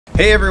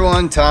Hey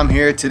everyone, Tom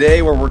here.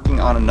 Today we're working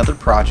on another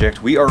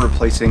project. We are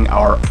replacing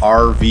our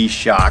RV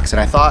shocks, and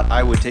I thought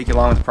I would take you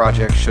along with the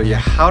project, show you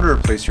how to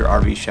replace your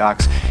RV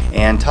shocks,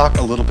 and talk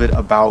a little bit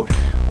about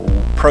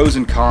pros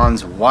and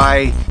cons,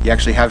 why you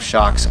actually have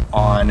shocks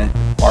on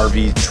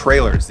RV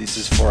trailers. This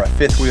is for a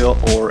fifth wheel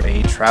or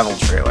a travel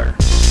trailer.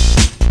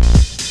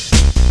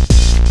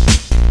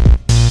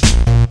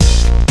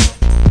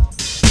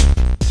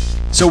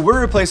 So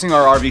we're replacing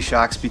our RV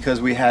shocks because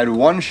we had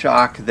one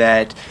shock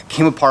that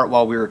came apart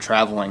while we were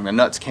traveling. The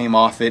nuts came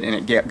off it and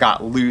it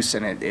got loose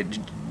and it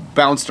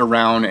bounced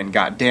around and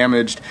got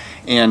damaged,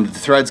 and the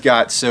threads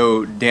got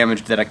so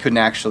damaged that I couldn't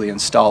actually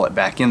install it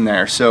back in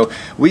there. So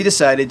we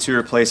decided to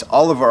replace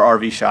all of our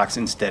RV shocks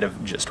instead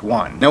of just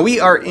one. Now we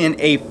are in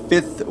a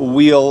fifth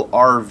wheel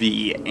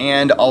RV,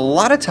 and a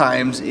lot of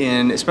times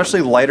in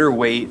especially lighter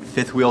weight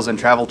fifth wheels and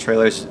travel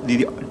trailers,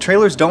 the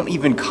trailers don't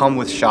even come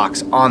with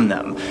shocks on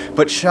them.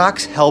 But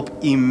shocks help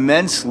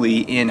immensely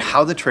in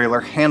how the trailer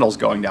handles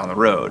going down the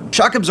road.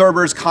 Shock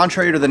absorbers,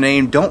 contrary to the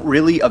name, don't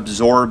really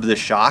absorb the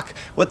shock.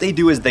 What they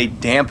do is they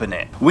dampen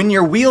it. When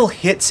your wheel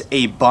hits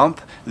a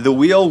bump, the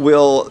wheel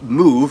will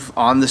move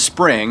on the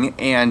spring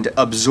and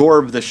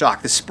absorb the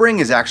shock. The spring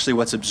is actually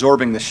what's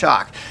absorbing the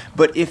shock.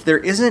 But if there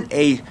isn't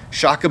a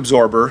shock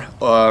absorber,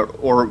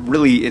 or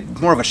really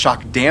more of a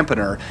shock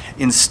dampener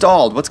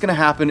installed, what's going to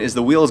happen is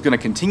the wheel is going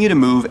to continue to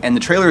move and the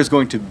trailer is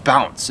going to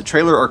bounce. A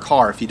trailer or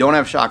car, if you don't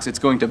have shocks, it's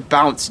going to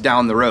bounce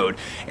down the road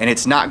and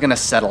it's not going to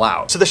settle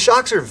out. So the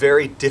shocks are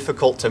very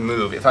difficult to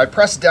move. If I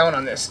press down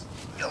on this,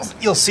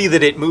 you'll see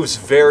that it moves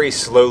very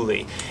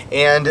slowly,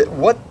 and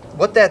what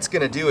that's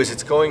going to do is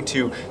it's going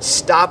to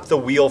stop the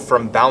wheel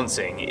from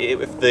bouncing.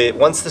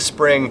 Once the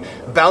spring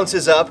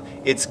bounces up,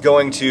 it's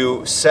going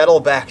to settle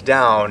back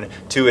down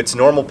to its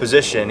normal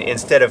position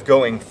instead of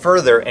going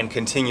further and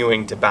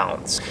continuing to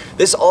bounce.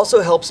 This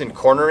also helps in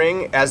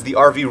cornering. As the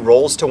RV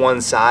rolls to one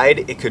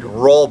side, it could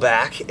roll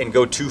back and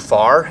go too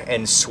far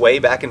and sway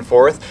back and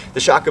forth. The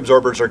shock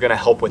absorbers are going to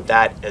help with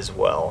that as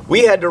well.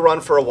 We had to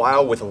run for a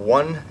while with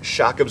one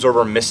shock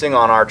absorber missing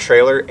on our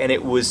trailer, and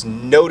it was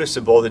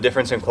noticeable the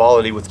difference in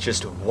quality with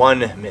just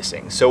one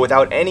missing. So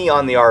without any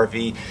on the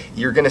RV,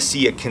 you're going to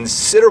see a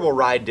considerable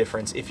ride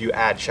difference if you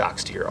add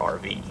shocks to your RV.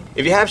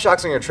 If you have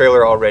shocks on your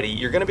trailer already,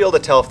 you're going to be able to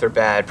tell if they're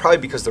bad, probably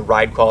because the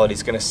ride quality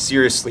is going to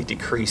seriously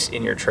decrease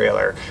in your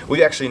trailer.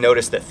 We've actually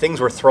noticed that things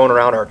were thrown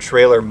around our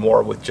trailer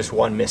more with just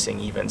one missing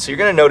even, so you're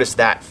going to notice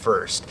that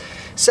first.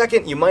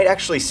 Second, you might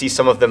actually see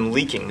some of them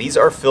leaking. These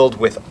are filled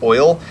with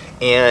oil,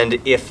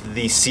 and if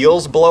the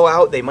seals blow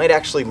out, they might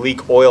actually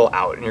leak oil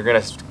out, and you're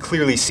going to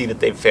clearly see that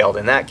they've failed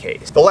in that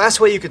case. The last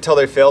way you could tell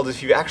they failed is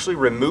if you actually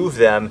remove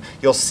them,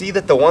 you'll see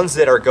that the ones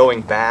that are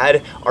going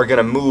bad are going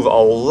to move a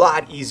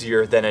lot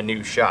easier than a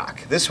new shock.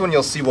 This one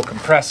you'll see will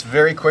compress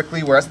very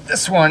quickly, whereas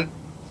this one,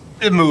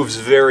 it moves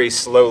very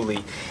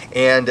slowly.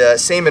 And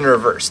same in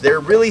reverse. They're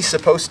really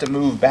supposed to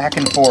move back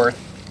and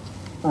forth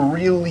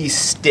really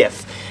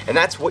stiff, and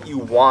that's what you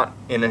want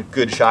in a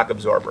good shock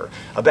absorber.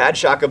 A bad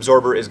shock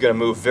absorber is going to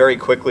move very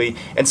quickly,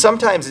 and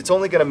sometimes it's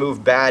only going to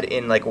move bad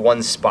in like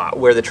one spot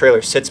where the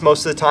trailer sits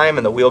most of the time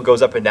and the wheel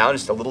goes up and down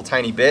just a little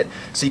tiny bit,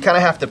 so you kind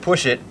of have to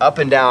push it up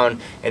and down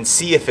and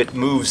see if it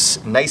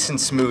moves nice and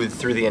smooth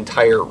through the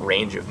entire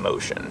range of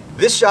motion.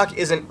 This shock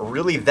isn't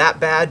really that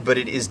bad, but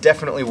it is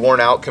definitely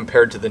worn out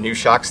compared to the new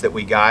shocks that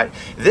we got.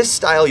 This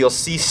style you'll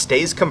see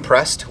stays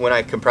compressed when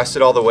I compress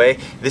it all the way.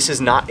 This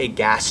is not a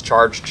gas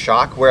charged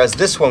shock, whereas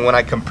this one, when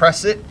I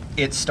compress it,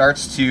 it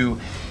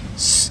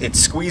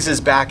squeezes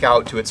back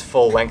out to its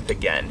full length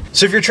again.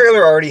 So if your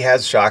trailer already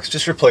has shocks,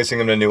 just replacing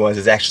them to new ones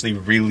is actually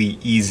really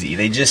easy.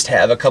 They just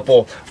have a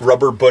couple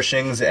rubber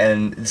bushings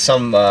and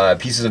some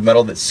pieces of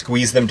metal that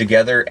squeeze them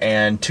together,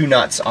 and two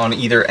nuts on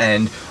either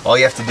end. All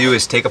you have to do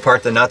is take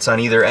apart the nuts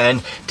on either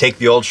end, take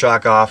the old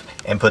shock off,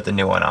 and put the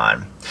new one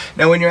on.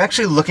 Now when you're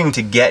actually looking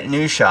to get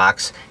new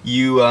shocks,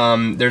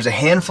 there's a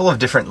handful of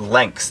different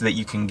lengths that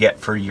you can get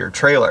for your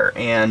trailer,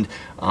 and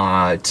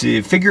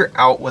to figure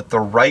out what the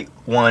right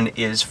one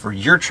is for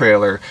your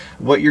trailer,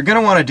 what you're going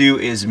to want to do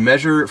is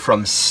measure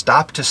from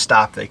stop to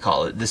stop, they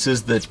call it. This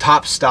is the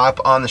top stop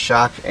on the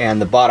shock,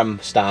 and the bottom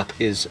stop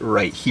is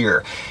right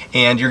here.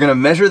 And you're going to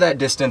measure that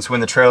distance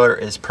when the trailer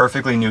is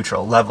perfectly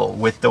neutral, level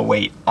with the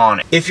weight on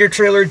it. If your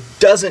trailer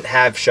doesn't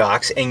have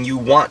shocks and you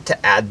want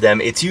to add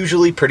them, it's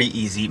usually pretty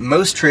easy.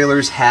 Most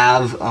trailers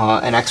have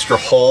an extra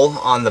hole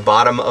on the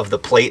bottom of the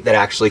plate that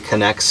actually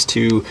connects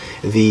to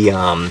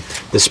the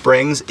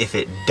springs. If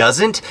it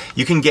doesn't,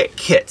 you can get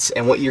kits,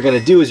 and what you're going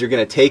to do is you're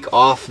going to take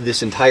off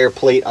this entire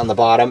plate on the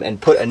bottom and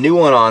put a new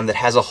one on that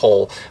has a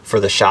hole for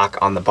the shock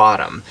on the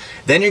bottom.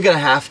 Then you're going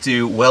to have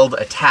to weld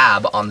a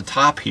tab on the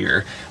top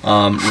here,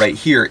 right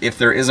here, if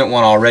there isn't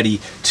one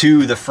already,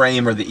 to the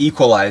frame or the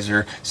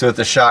equalizer so that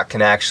the shock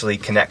can actually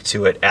connect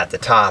to it at the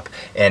top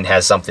and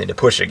has something to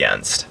push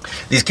against.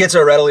 These kits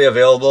are readily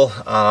available.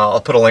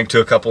 I'll put a link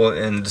to a couple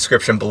in the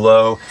description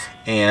below,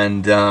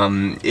 and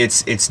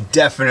it's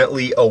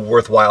definitely a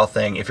worthwhile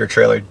thing if your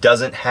trailer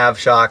doesn't have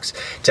shocks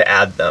to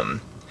add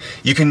them.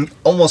 You can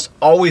almost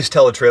always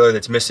tell a trailer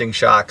that's missing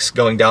shocks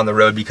going down the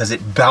road because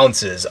it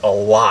bounces a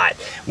lot.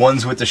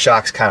 Ones with the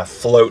shocks kind of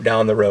float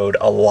down the road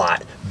a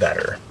lot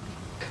better.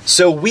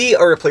 So we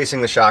are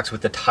replacing the shocks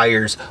with the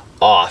tires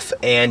off,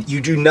 and you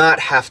do not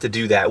have to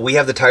do that. We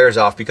have the tires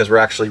off because we're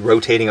actually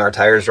rotating our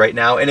tires right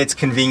now, and it's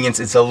convenience.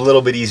 It's a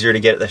little bit easier to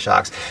get at the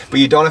shocks, but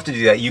you don't have to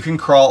do that. You can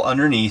crawl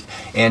underneath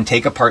and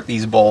take apart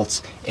these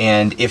bolts,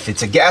 and if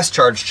it's a gas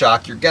charged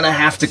shock, you're gonna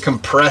have to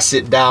compress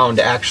it down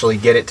to actually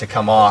get it to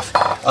come off.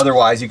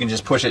 Otherwise, you can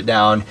just push it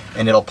down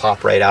and it'll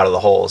pop right out of the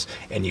holes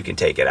and you can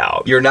take it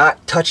out. You're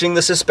not touching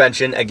the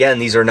suspension. Again,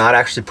 these are not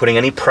actually putting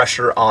any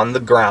pressure on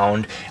the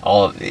ground.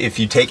 If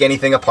you take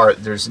anything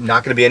apart, there's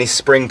not gonna be any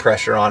spring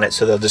pressure on it,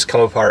 so they'll just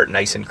come apart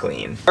nice and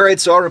clean. All right,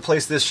 so I'll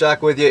replace this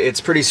shock with you.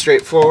 It's pretty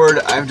straightforward.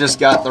 I've just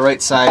got the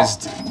right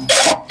sized,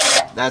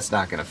 that's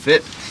not gonna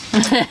fit.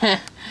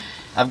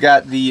 I've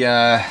got the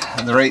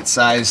right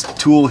sized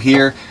tool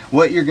here.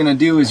 What you're gonna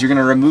do is you're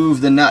gonna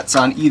remove the nuts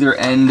on either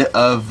end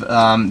of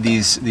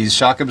these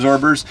shock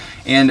absorbers.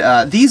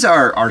 And these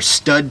are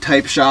stud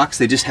type shocks.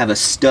 They just have a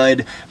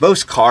stud.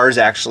 Most cars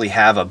actually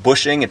have a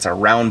bushing. It's a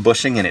round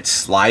bushing and it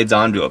slides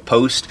onto a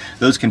post.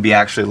 Those can be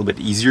actually a little bit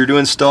easier to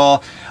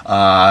install.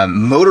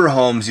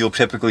 Motorhomes, you'll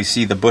typically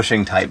see the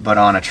bushing type, but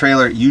on a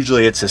trailer,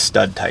 usually it's a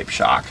stud type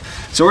shock.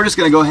 So we're just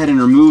gonna go ahead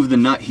and remove the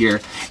nut here.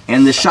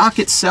 And the shock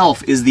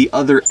itself is the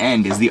other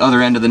end of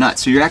the nut.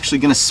 So you're actually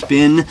gonna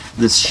spin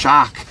this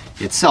shock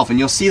itself, and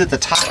you'll see that the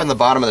top and the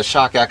bottom of the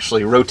shock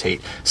actually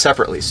rotate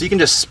separately. So you can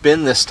just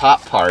spin this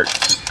top part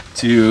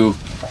to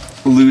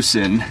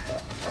loosen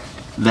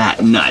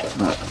that nut.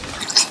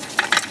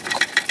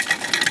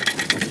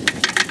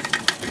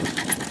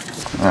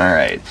 All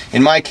right,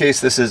 in my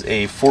case, this is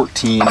a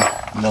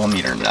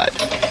 14mm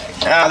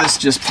nut. Now this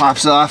just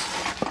pops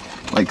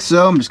off like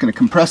so. I'm just gonna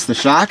compress the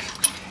shock,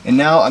 and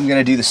now I'm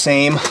gonna do the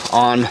same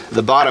on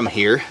the bottom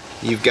here.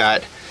 You've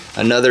got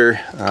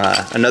another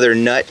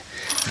nut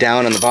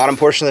down on the bottom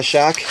portion of the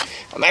shock.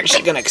 I'm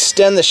actually gonna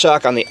extend the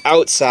shock on the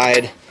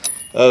outside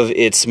of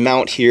its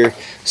mount here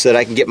so that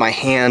I can get my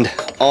hand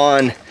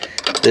on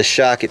the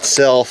shock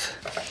itself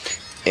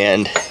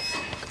and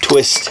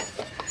twist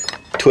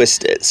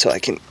it so I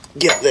can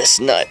get this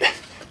nut.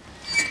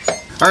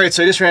 All right,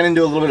 so I just ran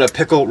into a little bit of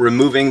pickle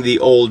removing the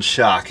old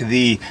shock.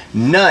 The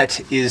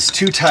nut is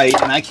too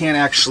tight and I can't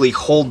actually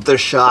hold the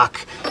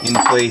shock in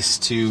place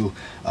to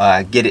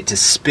get it to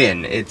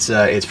spin. It's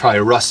probably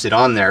rusted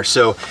on there.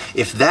 So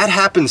if that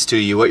happens to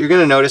you, what you're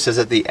gonna notice is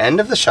that the end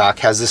of the shock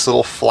has this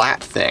little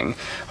flat thing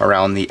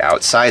around the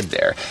outside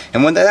there.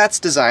 And what that's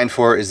designed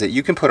for is that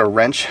you can put a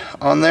wrench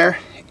on there,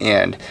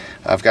 and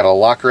I've got a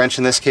lock wrench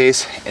in this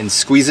case, and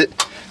squeeze it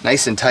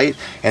nice and tight,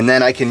 and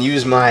then I can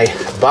use my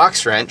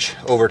box wrench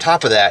over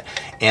top of that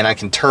and I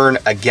can turn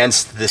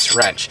against this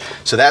wrench.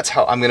 So that's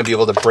how I'm gonna be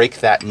able to break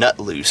that nut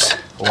loose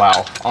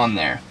while on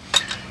there.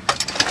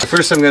 So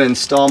first I'm gonna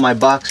install my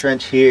box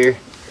wrench here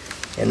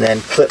and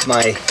then clip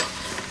my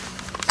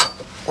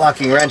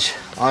locking wrench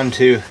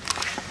onto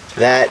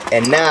that,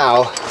 and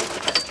now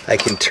I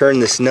can turn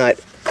this nut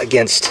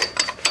against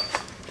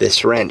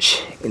this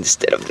wrench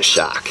instead of the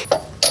shock.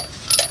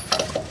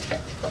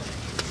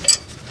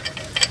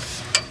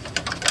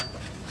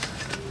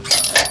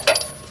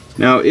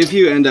 Now, if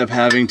you end up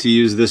having to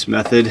use this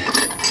method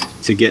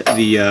to get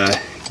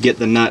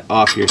the nut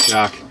off your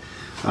shock,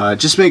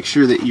 just make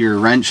sure that your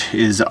wrench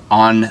is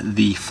on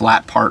the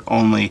flat part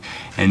only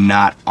and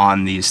not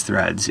on these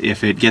threads.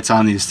 If it gets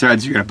on these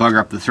threads, you're gonna bugger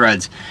up the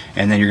threads,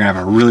 and then you're gonna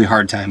have a really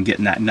hard time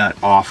getting that nut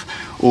off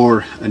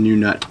or a new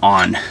nut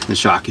on the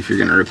shock if you're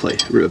gonna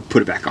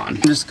put it back on.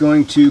 I'm just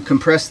going to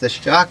compress the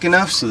shock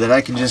enough so that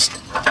I can just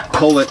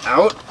pull it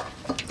out.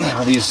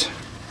 Now, these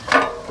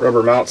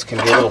rubber mounts can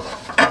be a little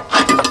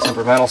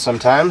temperamental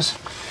sometimes,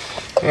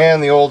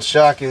 and the old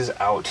shock is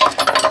out.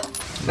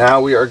 Now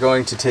we are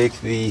going to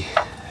take the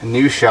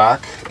new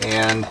shock,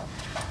 and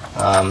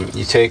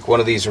you take one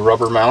of these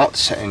rubber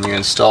mounts and you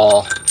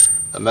install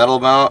the metal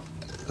mount,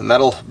 the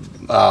metal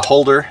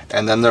holder,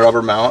 and then the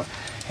rubber mount,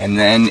 and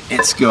then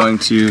it's going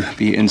to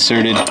be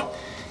inserted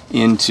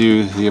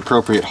into the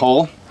appropriate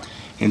hole.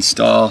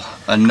 Install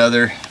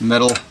another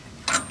metal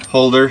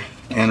holder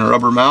and a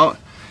rubber mount,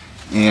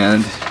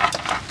 and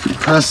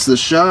compress the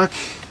shock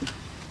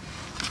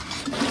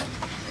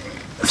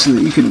so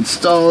that you can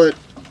install it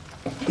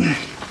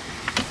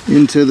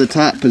into the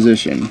top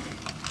position.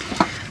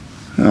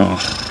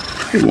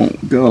 Oh, it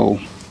won't go.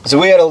 So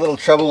we had a little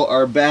trouble.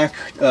 Our back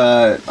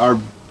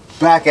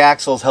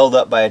axle's held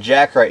up by a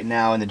jack right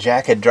now, and the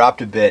jack had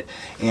dropped a bit,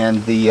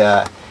 and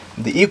the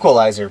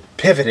equalizer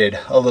pivoted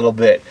a little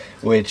bit,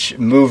 which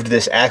moved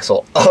this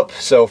axle up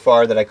so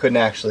far that I couldn't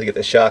actually get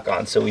the shock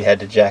on, so we had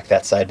to jack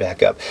that side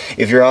back up.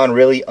 If you're on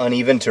really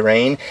uneven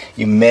terrain,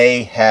 you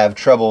may have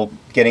trouble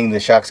getting the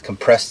shocks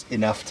compressed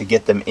enough to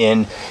get them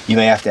in. You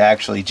may have to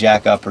actually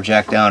jack up or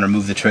jack down or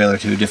move the trailer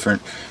to a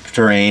different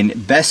terrain.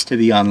 Best to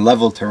be on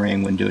level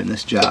terrain when doing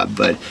this job,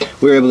 but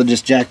we were able to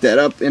just jack that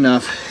up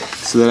enough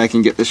so that I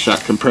can get the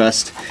shock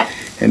compressed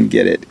and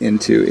get it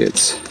into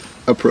its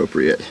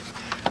appropriate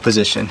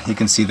position. You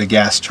can see the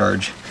gas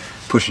charge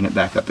pushing it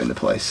back up into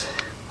place.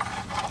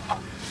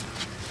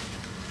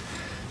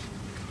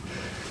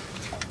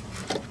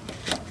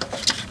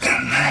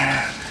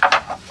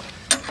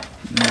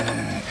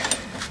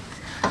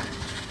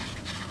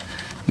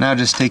 Now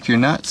just take your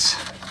nuts,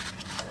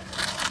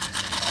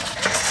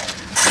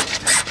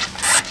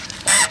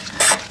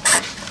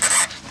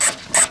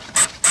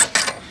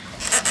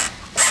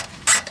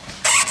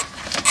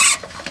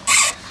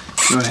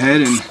 go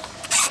ahead and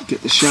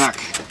get the shock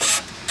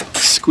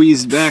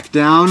squeezed back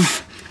down.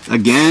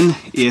 Again,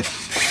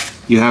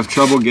 if you have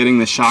trouble getting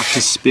the shock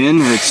to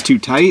spin or it's too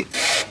tight,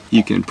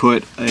 you can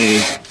put a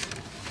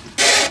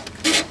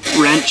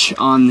wrench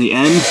on the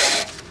end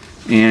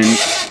and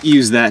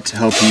use that to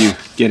help you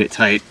get it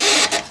tight.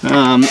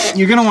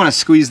 You're going to want to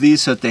squeeze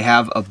these so that they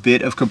have a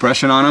bit of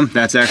compression on them.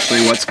 That's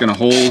actually what's going to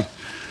hold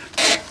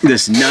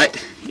this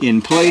nut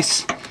in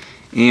place.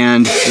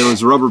 And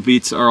those rubber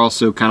beats are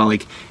also kind of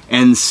like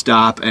end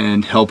stop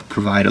and help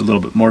provide a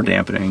little bit more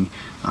dampening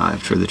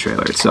for the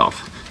trailer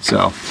itself.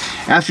 So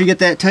after you get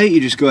that tight, you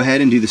just go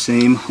ahead and do the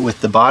same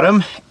with the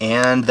bottom,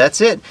 and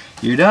that's it.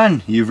 You're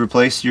done. You've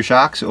replaced your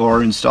shocks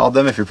or installed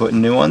them if you're putting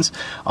new ones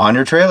on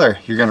your trailer.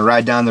 You're gonna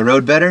ride down the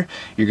road better.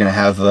 You're gonna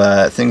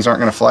have, things aren't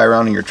gonna fly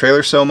around in your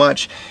trailer so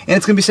much, and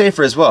it's gonna be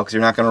safer as well because you're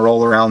not gonna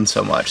roll around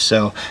so much.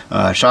 So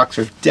shocks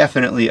are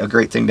definitely a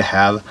great thing to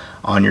have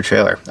on your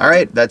trailer. All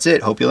right, that's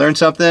it. Hope you learned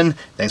something.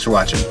 Thanks for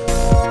watching.